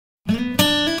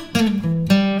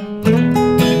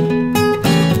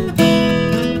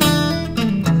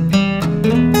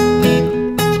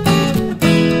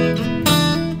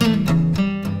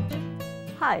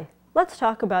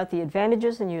talk about the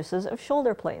advantages and uses of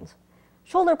shoulder planes.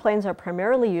 Shoulder planes are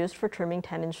primarily used for trimming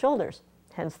tendon shoulders,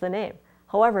 hence the name.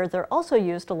 However, they're also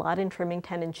used a lot in trimming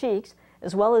tendon cheeks,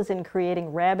 as well as in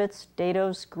creating rabbets,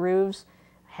 dados, grooves,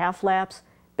 half laps,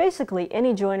 basically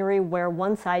any joinery where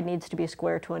one side needs to be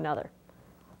square to another.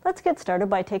 Let's get started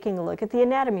by taking a look at the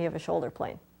anatomy of a shoulder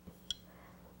plane.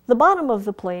 The bottom of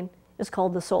the plane is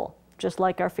called the sole, just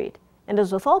like our feet. And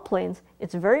as with all planes,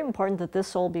 it's very important that this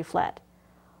sole be flat.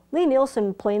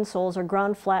 Lie-Nielsen plane soles are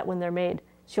ground flat when they're made,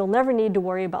 so you'll never need to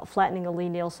worry about flattening a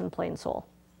Lie-Nielsen plane sole.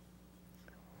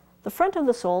 The front of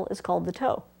the sole is called the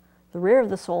toe. The rear of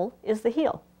the sole is the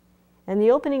heel. And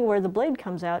the opening where the blade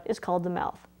comes out is called the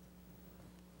mouth.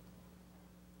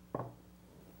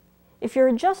 If you're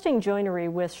adjusting joinery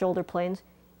with shoulder planes,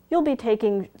 you'll be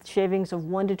taking shavings of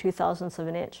 1 to 2/1000ths of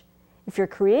an inch. If you're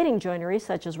creating joinery,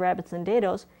 such as rabbets and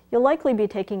dados, you'll likely be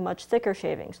taking much thicker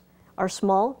shavings. Our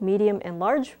small, medium, and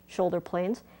large shoulder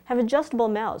planes have adjustable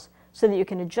mouths so that you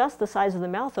can adjust the size of the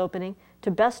mouth opening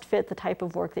to best fit the type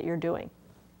of work that you're doing.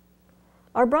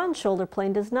 Our bronze shoulder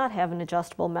plane does not have an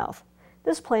adjustable mouth.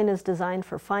 This plane is designed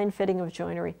for fine fitting of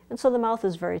joinery, and so the mouth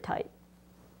is very tight.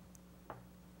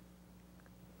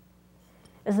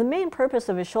 As the main purpose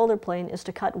of a shoulder plane is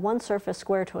to cut one surface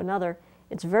square to another,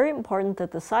 it's very important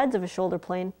that the sides of a shoulder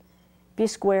plane be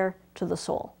square to the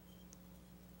sole.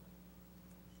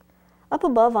 Up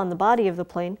above on the body of the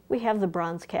plane, we have the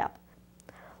bronze cap.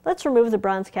 Let's remove the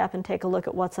bronze cap and take a look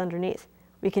at what's underneath.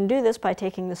 We can do this by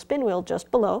taking the spin wheel just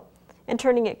below and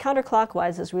turning it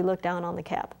counterclockwise as we look down on the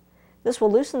cap. This will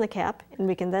loosen the cap, and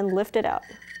we can then lift it out.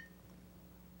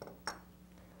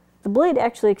 The blade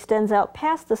actually extends out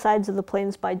past the sides of the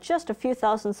planes by just a few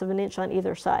thousandths of an inch on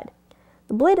either side.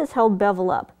 The blade is held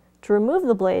bevel up. To remove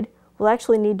the blade, we'll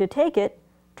actually need to take it,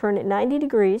 turn it 90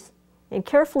 degrees, and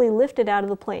carefully lift it out of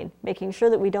the plane, making sure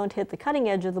that we don't hit the cutting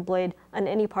edge of the blade on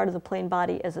any part of the plane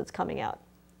body as it's coming out.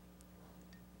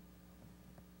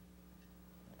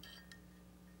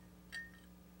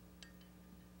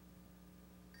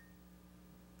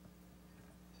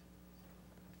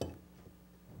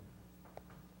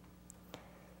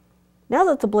 Now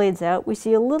that the blade's out, we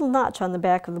see a little notch on the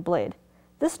back of the blade.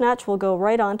 This notch will go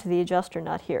right onto the adjuster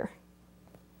nut here.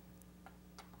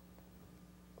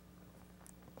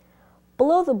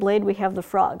 Below the blade we have the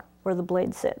frog, where the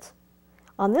blade sits.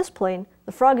 On this plane,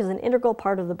 the frog is an integral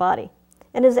part of the body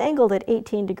and is angled at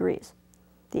 18 degrees.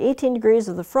 The 18 degrees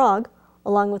of the frog,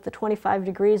 along with the 25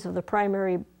 degrees of the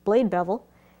primary blade bevel,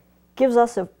 gives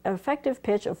us an effective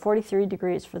pitch of 43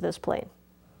 degrees for this plane.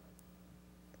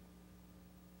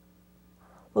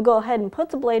 We'll go ahead and put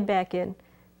the blade back in,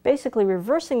 basically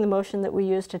reversing the motion that we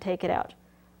used to take it out.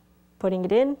 Putting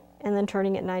it in and then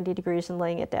turning it 90 degrees and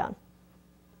laying it down.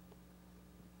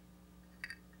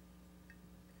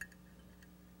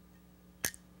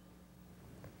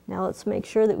 Now let's make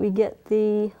sure that we get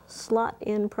the slot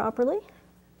in properly.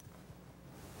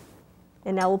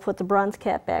 And now we'll put the bronze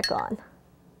cap back on.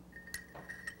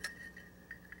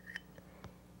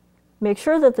 Make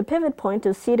sure that the pivot point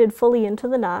is seated fully into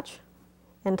the notch,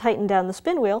 and tighten down the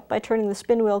spin wheel by turning the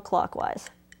spin wheel clockwise.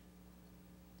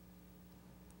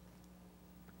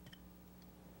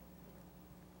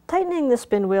 Tightening the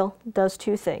spin wheel does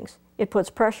two things. It puts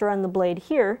pressure on the blade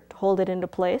here to hold it into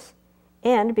place,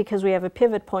 and because we have a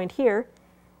pivot point here,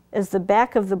 as the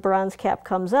back of the bronze cap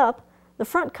comes up, the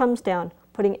front comes down,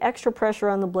 putting extra pressure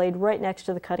on the blade right next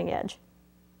to the cutting edge.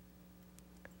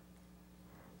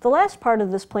 The last part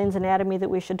of this plane's anatomy that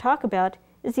we should talk about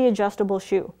is the adjustable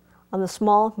shoe. On the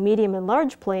small, medium, and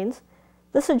large planes,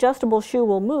 this adjustable shoe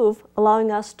will move,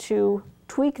 allowing us to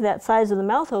tweak that size of the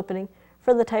mouth opening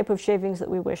for the type of shavings that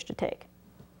we wish to take.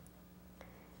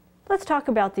 Let's talk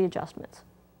about the adjustments.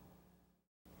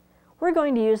 We're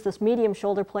going to use this medium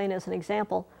shoulder plane as an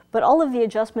example, but all of the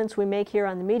adjustments we make here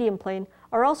on the medium plane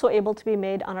are also able to be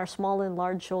made on our small and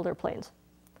large shoulder planes.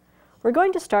 We're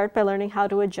going to start by learning how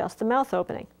to adjust the mouth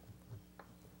opening.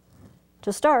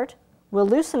 To start, we'll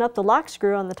loosen up the lock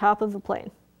screw on the top of the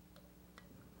plane.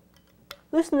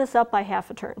 Loosen this up by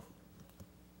half a turn.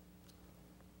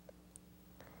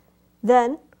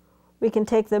 Then we can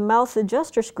take the mouth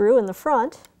adjuster screw in the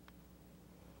front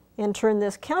and turn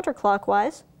this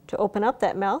counterclockwise to open up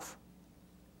that mouth,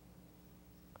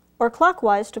 or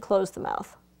clockwise to close the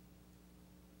mouth.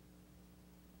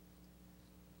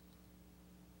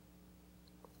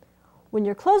 When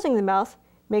you're closing the mouth,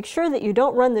 make sure that you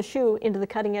don't run the shoe into the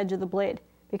cutting edge of the blade,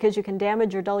 because you can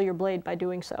damage or dull your blade by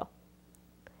doing so.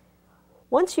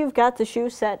 Once you've got the shoe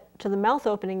set to the mouth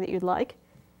opening that you'd like,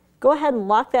 go ahead and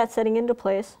lock that setting into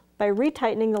place by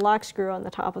retightening the lock screw on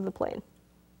the top of the plane.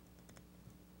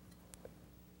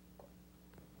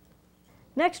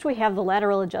 Next, we have the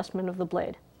lateral adjustment of the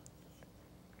blade.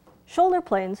 Shoulder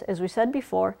planes, as we said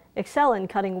before, excel in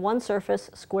cutting one surface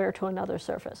square to another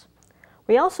surface.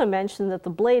 We also mentioned that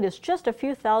the blade is just a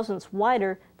few thousandths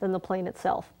wider than the plane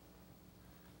itself.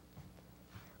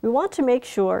 We want to make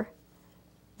sure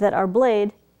that our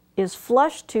blade is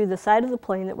flush to the side of the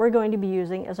plane that we're going to be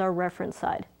using as our reference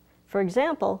side. For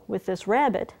example, with this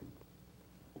rabbit,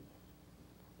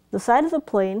 the side of the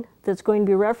plane that's going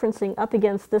to be referencing up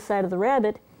against this side of the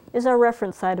rabbit is our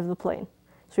reference side of the plane.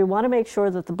 So we want to make sure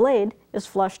that the blade is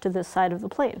flush to this side of the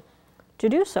plane. To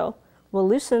do so, we'll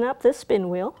loosen up this spin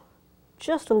wheel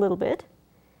just a little bit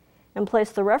and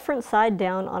place the reference side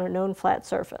down on a known flat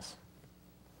surface.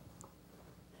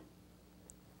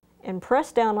 And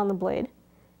press down on the blade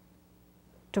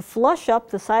to flush up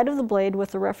the side of the blade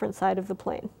with the reference side of the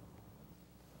plane.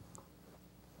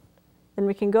 Then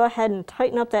we can go ahead and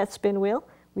tighten up that spin wheel.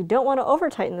 We don't want to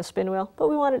over-tighten the spin wheel, but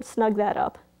we want to snug that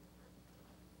up.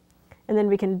 And then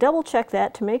we can double check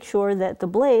that to make sure that the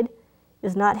blade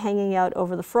is not hanging out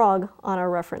over the frog on our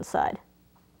reference side.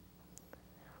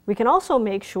 We can also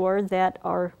make sure that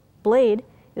our blade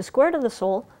is square to the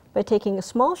sole by taking a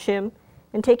small shim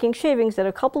and taking shavings at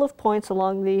a couple of points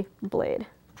along the blade.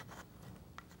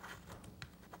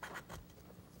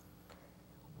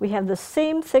 We have the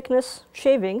same thickness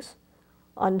shavings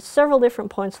on several different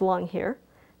points along here,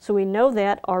 so we know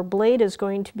that our blade is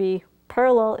going to be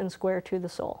parallel and square to the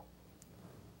sole.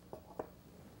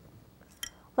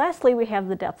 Lastly, we have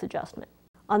the depth adjustment.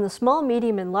 On the small,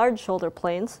 medium, and large shoulder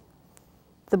planes,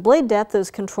 the blade depth is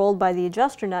controlled by the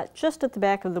adjuster nut just at the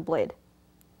back of the blade.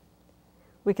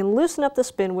 We can loosen up the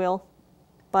spin wheel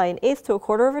by 1/8 to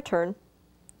 1/4 of a turn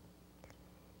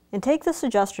and take this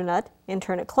adjuster nut and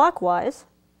turn it clockwise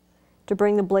to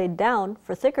bring the blade down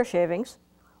for thicker shavings,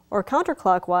 or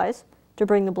counterclockwise to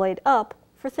bring the blade up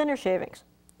for thinner shavings.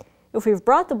 If we've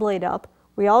brought the blade up,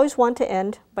 we always want to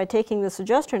end by taking this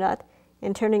adjuster nut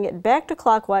and turning it back to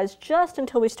clockwise just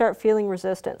until we start feeling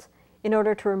resistance in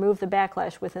order to remove the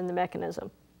backlash within the mechanism.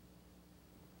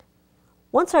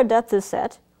 Once our depth is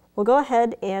set, we'll go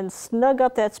ahead and snug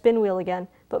up that spin wheel again,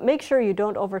 but make sure you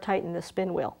don't over-tighten the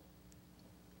spin wheel.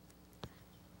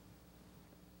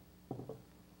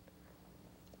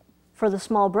 For the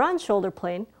small bronze shoulder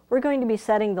plane, we're going to be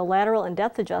setting the lateral and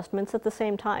depth adjustments at the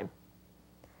same time.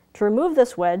 To remove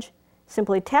this wedge,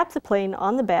 simply tap the plane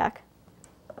on the back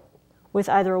with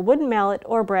either a wooden mallet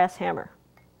or a brass hammer.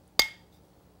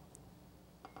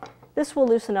 This will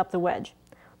loosen up the wedge.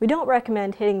 We don't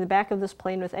recommend hitting the back of this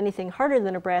plane with anything harder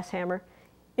than a brass hammer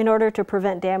in order to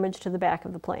prevent damage to the back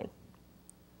of the plane.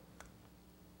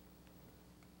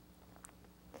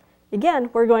 Again,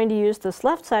 we're going to use this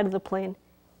left side of the plane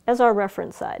as our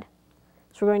reference side.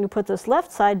 So we're going to put this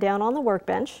left side down on the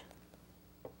workbench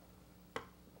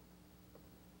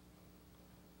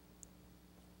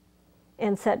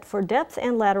and set for depth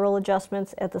and lateral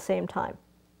adjustments at the same time.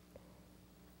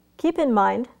 Keep in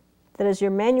mind that as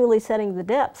you're manually setting the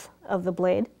depth of the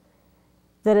blade,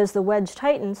 that as the wedge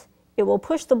tightens, it will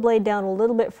push the blade down a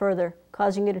little bit further,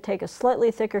 causing you to take a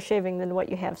slightly thicker shaving than what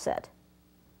you have set.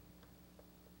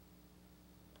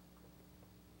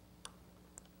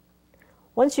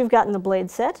 Once you've gotten the blade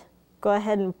set, go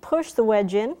ahead and push the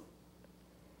wedge in,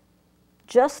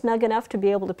 just snug enough to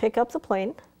be able to pick up the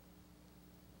plane,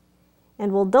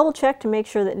 and we'll double check to make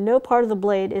sure that no part of the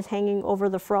blade is hanging over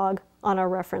the frog on our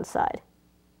reference side.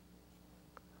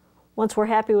 Once we're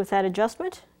happy with that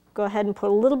adjustment, go ahead and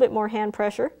put a little bit more hand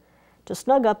pressure to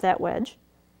snug up that wedge.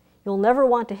 You'll never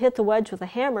want to hit the wedge with a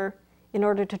hammer in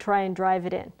order to try and drive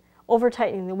it in.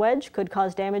 Over-tightening the wedge could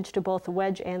cause damage to both the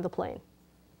wedge and the plane.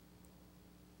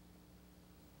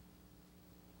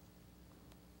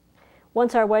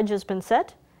 Once our wedge has been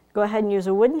set, go ahead and use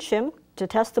a wooden shim to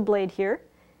test the blade here,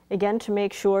 again to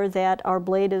make sure that our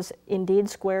blade is indeed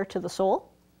square to the sole.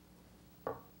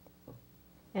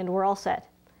 And we're all set.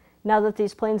 Now that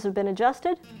these planes have been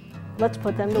adjusted, let's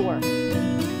put them to work.